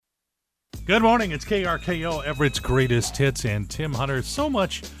Good morning. It's KRKO, Everett's Greatest Hits, and Tim Hunter. So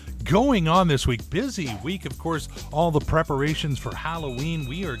much going on this week. Busy week, of course, all the preparations for Halloween.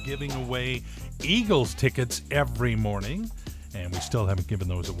 We are giving away Eagles tickets every morning, and we still haven't given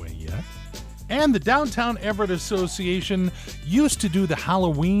those away yet. And the Downtown Everett Association used to do the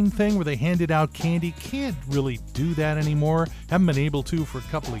Halloween thing where they handed out candy. Can't really do that anymore. Haven't been able to for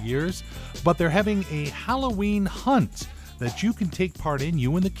a couple of years. But they're having a Halloween hunt that you can take part in,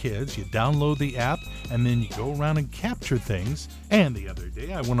 you and the kids. You download the app, and then you go around and capture things. And the other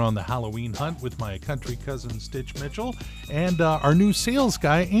day, I went on the Halloween hunt with my country cousin, Stitch Mitchell, and our new sales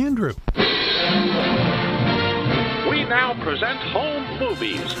guy, Andrew. We now present Home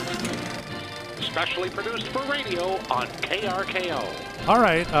Movies, specially produced for radio on KRKO. All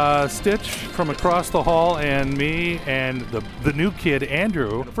right, Stitch from across the hall and me and the new kid,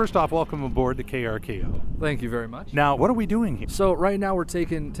 Andrew. First off, welcome aboard to KRKO. Thank you very much. Now, what are we doing here? So right now we're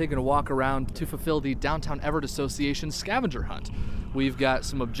taking a walk around to fulfill the Downtown Everett Association scavenger hunt. We've got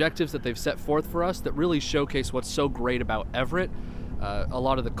some objectives that they've set forth for us that really showcase what's so great about Everett. A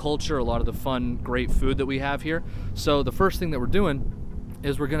lot of the culture, a lot of the fun, great food that we have here. So the first thing that we're doing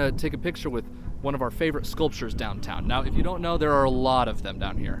is we're going to take a picture with one of our favorite sculptures downtown. Now, if you don't know, there are a lot of them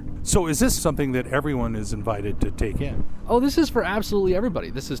down here. So is this something that everyone is invited to take in? Oh, this is for absolutely everybody.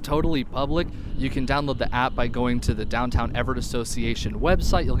 This is totally public. You can download the app by going to the Downtown Everett Association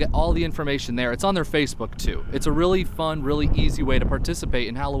website. You'll get all the information there. It's on their Facebook, too. It's a really fun, really easy way to participate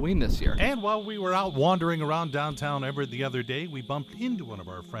in Halloween this year. And while we were out wandering around downtown Everett the other day, we bumped into one of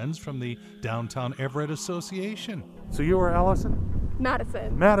our friends from the Downtown Everett Association. So you are Allison?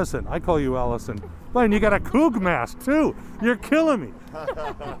 Madison. I call you Allison. And you got a Coug mask, too. You're killing me.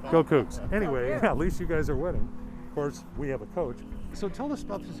 Go Cougs. Anyway, at least you guys are winning. Of course, we have a coach. So tell us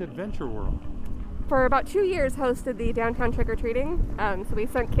about this adventure world. For about 2 years, hosted the downtown trick-or-treating. So we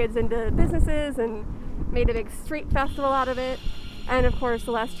sent kids into businesses and made a big street festival out of it. And of course,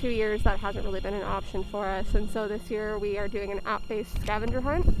 the last 2 years, that hasn't really been an option for us. And so this year, we are doing an app-based scavenger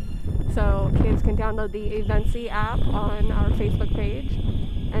hunt. So kids can download the Eventsy app on our Facebook page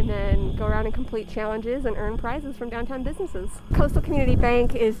and then go around and complete challenges and earn prizes from downtown businesses. Coastal Community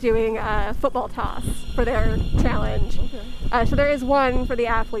Bank is doing a football toss for their challenge. Okay. So there is one for the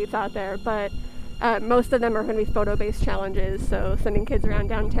athletes out there, but most of them are going to be photo-based challenges. So sending kids around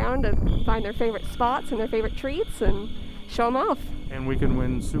downtown to find their favorite spots and their favorite treats and show them off. And we can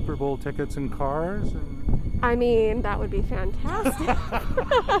win Super Bowl tickets and cars? I mean, that would be fantastic.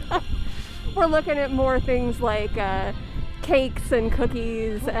 We're looking at more things like cakes and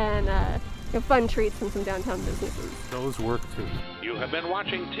cookies and fun treats from some downtown businesses. Those work too. You have been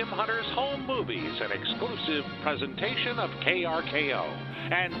watching Tim Hunter's Home Movies, an exclusive presentation of KRKO.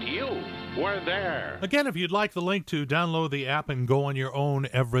 And you were there. Again, if you'd like the link to download the app and go on your own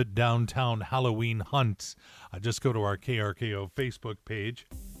Everett Downtown Halloween hunt, just go to our KRKO Facebook page.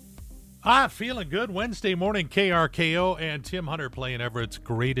 Feeling good. Wednesday morning, KRKO and Tim Hunter playing Everett's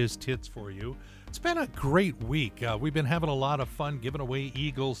Greatest Hits for you. It's been a great week. We've been having a lot of fun giving away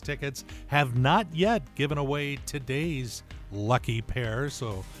Eagles tickets. Have not yet given away today's lucky pair,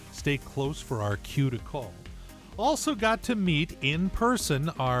 so stay close for our cue to call. Also got to meet in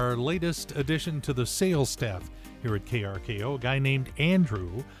person our latest addition to the sales staff here at KRKO, a guy named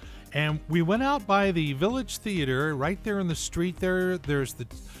Andrew. And we went out by the Village Theater, right there in the street there. There's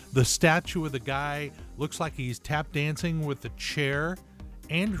the statue of the guy. Looks like he's tap dancing with the chair.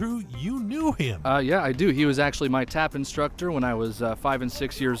 Andrew, you knew him. Yeah, I do. He was actually my tap instructor when I was 5 and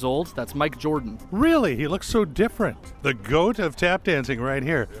 6 years old. That's Mike Jordan. Really? He looks so different. The goat of tap dancing right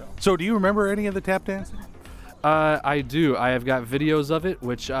here. Yeah. So do you remember any of the tap dancing? I do. I have got videos of it,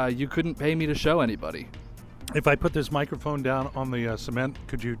 which you couldn't pay me to show anybody. If I put this microphone down on the cement,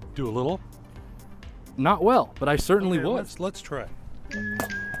 could you do a little? Not well, but I certainly would. Let's try.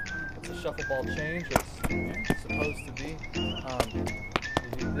 It's a shuffle ball change. It's supposed to be. You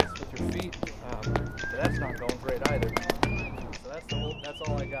do this with your feet. But that's not going great either. So that's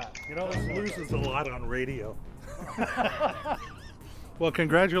all I got. You know, this loses a lot on radio. Well,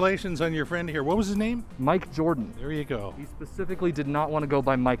 congratulations on your friend here. What was his name? Mike Jordan. There you go. He specifically did not want to go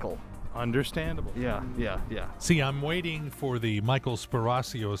by Michael. Understandable. Yeah. See, I'm waiting for the Michael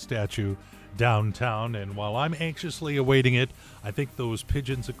Sparacio statue downtown, and while I'm anxiously awaiting it, I think those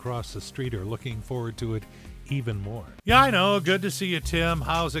pigeons across the street are looking forward to it even more. Yeah, I know. Good to see you, Tim.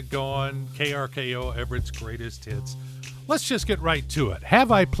 How's it going? KRKO, Everett's Greatest Hits. Let's just get right to it.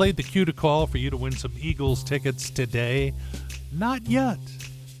 Have I played the cue to call for you to win some Eagles tickets today? Not yet.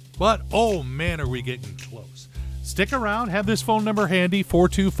 But, oh man, are we getting close. Stick around. Have this phone number handy,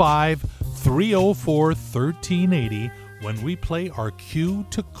 425-304-1380. When we play our cue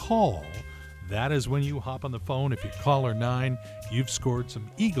to call that is when you hop on the phone. If you call her 9, you've scored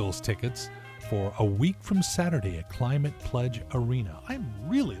some Eagles tickets for a week from Saturday at Climate Pledge Arena. I'm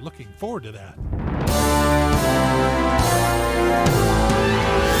really looking forward to that.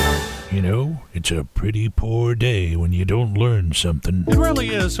 You know, it's a pretty poor day when you don't learn something. It really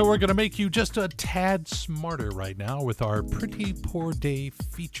is, so we're going to make you just a tad smarter right now with our Pretty Poor Day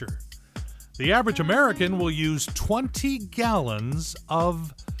feature. The average American will use 20 gallons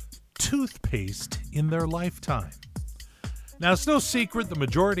of toothpaste in their lifetime. Now, it's no secret the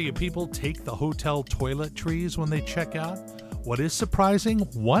majority of people take the hotel toiletries when they check out. What is surprising,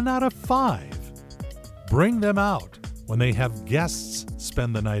 1 out of 5 bring them out when they have guests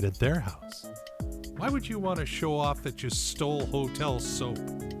spend the night at their house. Why would you want to show off that you stole hotel soap?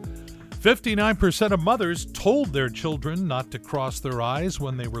 59% of mothers told their children not to cross their eyes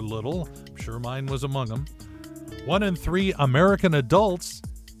when they were little. I'm sure mine was among them. 1 in 3 American adults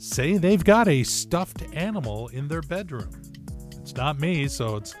say they've got a stuffed animal in their bedroom. It's not me,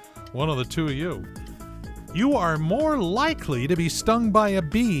 so it's one of the two of you. You are more likely to be stung by a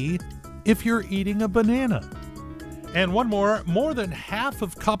bee if you're eating a banana. And one more than half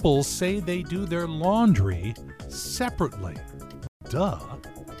of couples say they do their laundry separately. Duh.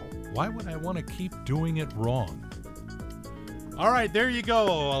 Why would I want to keep doing it wrong? All right, there you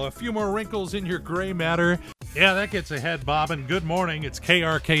go. A few more wrinkles in your gray matter. Yeah, that gets ahead, bobbing. Good morning. It's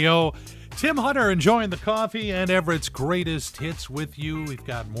KRKO. Tim Hunter enjoying the coffee and Everett's greatest hits with you. We've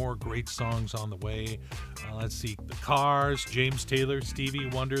got more great songs on the way. Let's see, The Cars, James Taylor, Stevie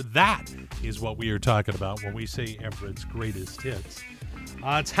Wonder. That is what we are talking about when we say Everett's greatest hits.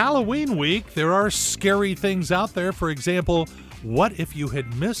 It's Halloween week. There are scary things out there. For example, what if you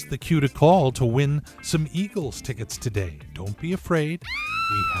had missed the cue to call to win some Eagles tickets today? Don't be afraid.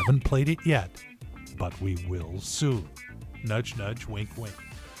 We haven't played it yet, but we will soon. Nudge, nudge, wink, wink.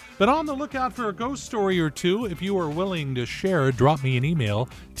 But on the lookout for a ghost story or two. If you are willing to share, drop me an email,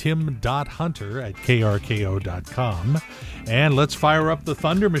 tim.hunter@krko.com. And let's fire up the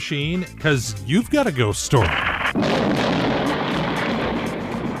Thunder Machine, because you've got a ghost story.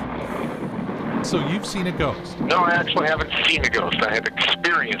 So you've seen a ghost? No, I actually haven't seen a ghost. I have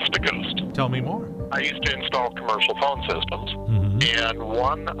experienced a ghost. Tell me more. I used to install commercial phone systems, and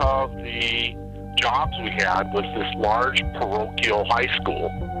one of the jobs we had was this large parochial high school.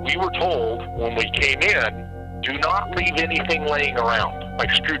 We were told when we came in, do not leave anything laying around,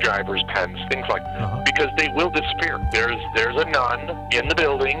 like screwdrivers, pens, things like that, because they will disappear. There's a nun in the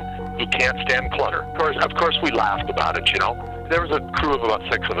building who can't stand clutter. Of course, we laughed about it, you know. There was a crew of about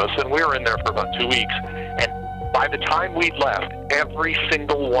 6 of us, and we were in there for about 2 weeks, and by the time we'd left, every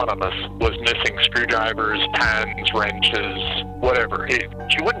single one of us was missing screwdrivers, pens, wrenches, whatever. You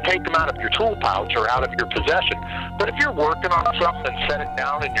wouldn't take them out of your tool pouch or out of your possession, but if you're working on something and set it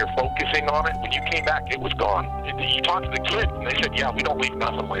down and you're focusing on it, when you came back, it was gone. You talked to the kids, and they said, yeah, we don't leave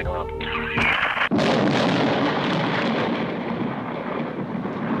nothing laying around.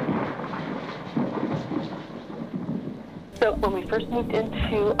 So when we first moved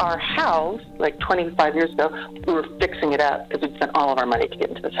into our house, like 25 years ago, we were fixing it up because we'd spent all of our money to get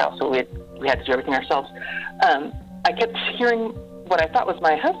into this house, so we had to do everything ourselves. I kept hearing what I thought was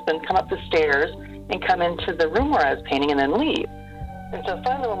my husband come up the stairs and come into the room where I was painting and then leave. And so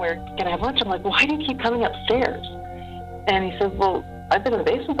finally when we were going to have lunch, I'm like, why do you keep coming upstairs? And he says, well, I've been in the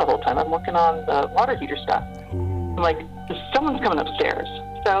basement the whole time. I'm working on the water heater stuff. I'm like, someone's coming upstairs.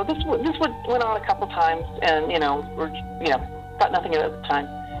 So this went on a couple times, and thought nothing of it at the time.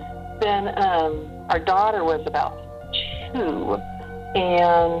 Then our daughter was about 2,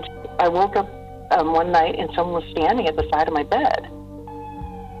 and I woke up one night and someone was standing at the side of my bed,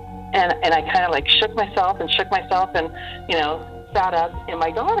 and I kind of like shook myself and sat up, and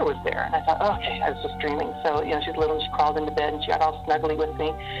my daughter was there, and I thought, oh, okay, I was just dreaming. So she's little, and she crawled into bed, and she got all snuggly with me,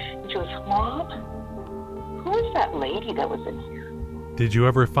 and she goes, Mom, who is that lady that was in here? Did you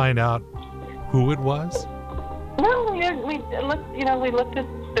ever find out who it was? No, we looked at,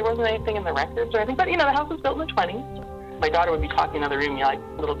 there wasn't anything in the records or anything, but the house was built in the 20s. My daughter would be talking in another room, like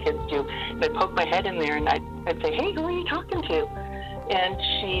little kids do, and I'd poke my head in there and I'd say, hey, who are you talking to? And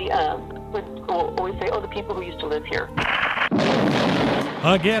she would always say, oh, the people who used to live here.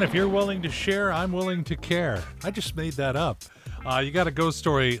 Again, if you're willing to share, I'm willing to care. I just made that up. You got a ghost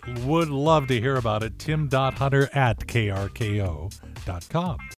story, would love to hear about it. Tim.Hunter@krko.com.